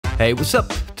Hey, what's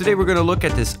up? Today we're going to look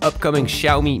at this upcoming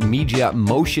Xiaomi Mijia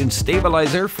motion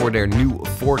stabilizer for their new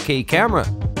 4K camera.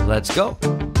 Let's go!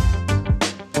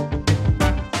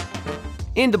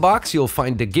 In the box you'll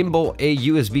find the gimbal, a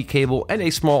USB cable and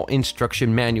a small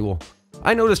instruction manual.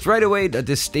 I noticed right away that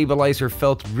this stabilizer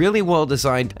felt really well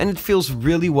designed and it feels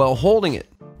really well holding it.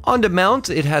 On the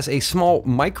mount, it has a small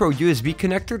micro USB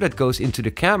connector that goes into the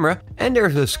camera, and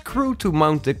there's a screw to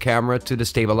mount the camera to the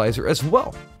stabilizer as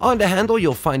well. On the handle,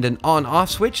 you'll find an on-off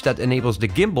switch that enables the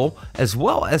gimbal as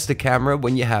well as the camera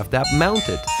when you have that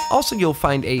mounted. Also, you'll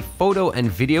find a photo and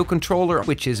video controller,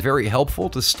 which is very helpful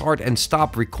to start and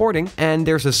stop recording, and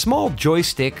there's a small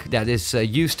joystick that is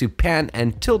used to pan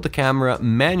and tilt the camera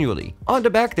manually. On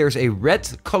the back, there's a red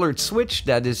colored switch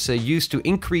that is used to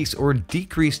increase or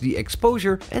decrease the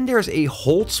exposure, and there's a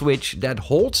hold switch that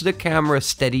holds the camera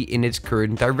steady in its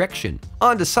current direction.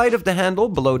 On the side of the handle,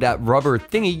 below that rubber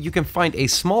thingy, you can find a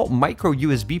small micro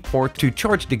USB port to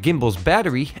charge the gimbal's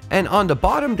battery, and on the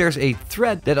bottom there's a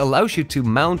thread that allows you to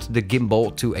mount the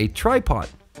gimbal to a tripod.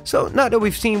 So now that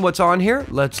we've seen what's on here,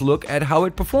 let's look at how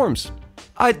it performs.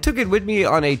 I took it with me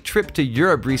on a trip to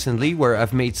Europe recently where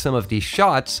I've made some of these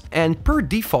shots, and per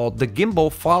default the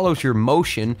gimbal follows your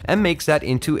motion and makes that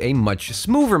into a much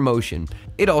smoother motion.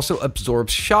 It also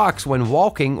absorbs shocks when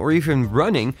walking or even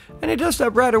running, and it does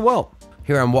that rather well.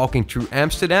 Here I'm walking through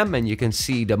Amsterdam and you can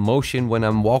see the motion when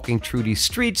I'm walking through these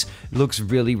streets. It looks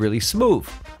really smooth.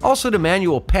 Also, the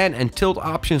manual pan and tilt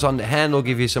options on the handle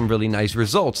give you some really nice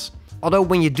results. Although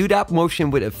when you do that motion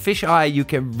with a fisheye, you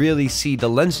can really see the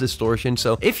lens distortion,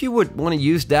 so if you would want to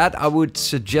use that, I would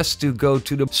suggest to go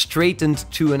to the straightened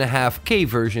 2.5K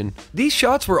version. These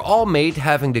shots were all made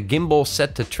having the gimbal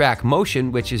set to track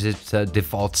motion, which is its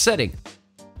default setting.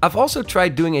 I've also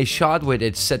tried doing a shot with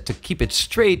it set to keep it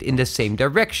straight in the same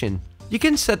direction. You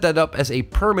can set that up as a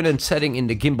permanent setting in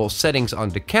the gimbal settings on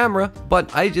the camera,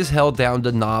 but I just held down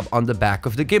the knob on the back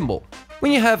of the gimbal.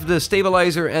 When you have the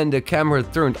stabilizer and the camera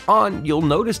turned on, you'll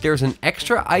notice there's an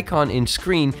extra icon in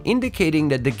screen indicating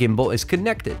that the gimbal is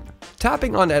connected.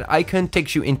 Tapping on that icon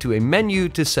takes you into a menu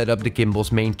to set up the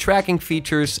gimbal's main tracking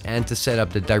features and to set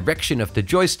up the direction of the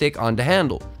joystick on the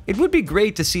handle. It would be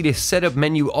great to see this setup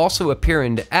menu also appear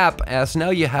in the app, as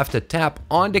now you have to tap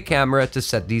on the camera to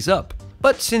set these up.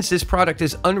 But since this product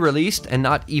is unreleased and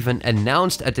not even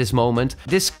announced at this moment,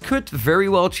 this could very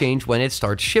well change when it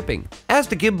starts shipping. As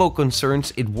the gimbal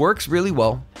concerns, it works really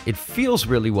well, it feels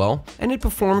really well, and it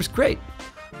performs great.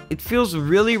 It feels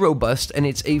really robust and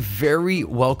it's a very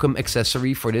welcome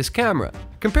accessory for this camera.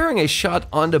 Comparing a shot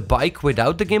on the bike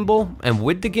without the gimbal and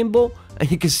with the gimbal, and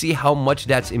you can see how much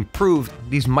that's improved.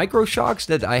 These micro shocks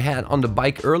that I had on the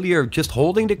bike earlier just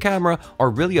holding the camera are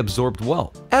really absorbed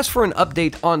well. As for an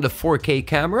update on the 4K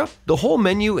camera, the whole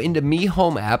menu in the Mi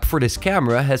Home app for this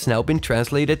camera has now been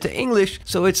translated to English,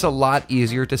 so it's a lot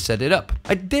easier to set it up.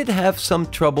 I did have some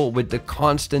trouble with the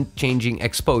constant changing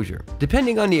exposure.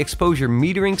 Depending on the exposure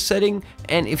metering setting,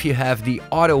 and if you have the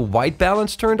auto white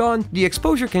balance turned on, the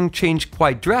exposure can change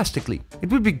quite drastically. It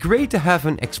would be great to have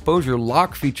an exposure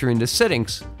lock feature in the settings.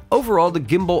 Overall, the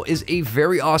gimbal is a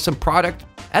very awesome product.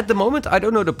 At the moment, I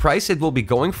don't know the price it will be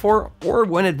going for or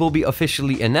when it will be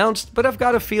officially announced, but I've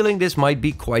got a feeling this might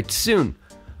be quite soon.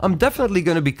 I'm definitely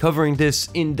going to be covering this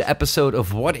in the episode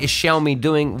of what is Xiaomi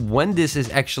doing when this is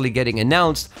actually getting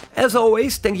announced. As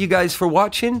always, thank you guys for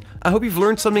watching. I hope you've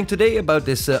learned something today about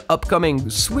this upcoming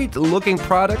sweet looking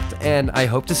product, and I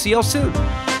hope to see y'all soon.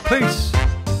 Peace!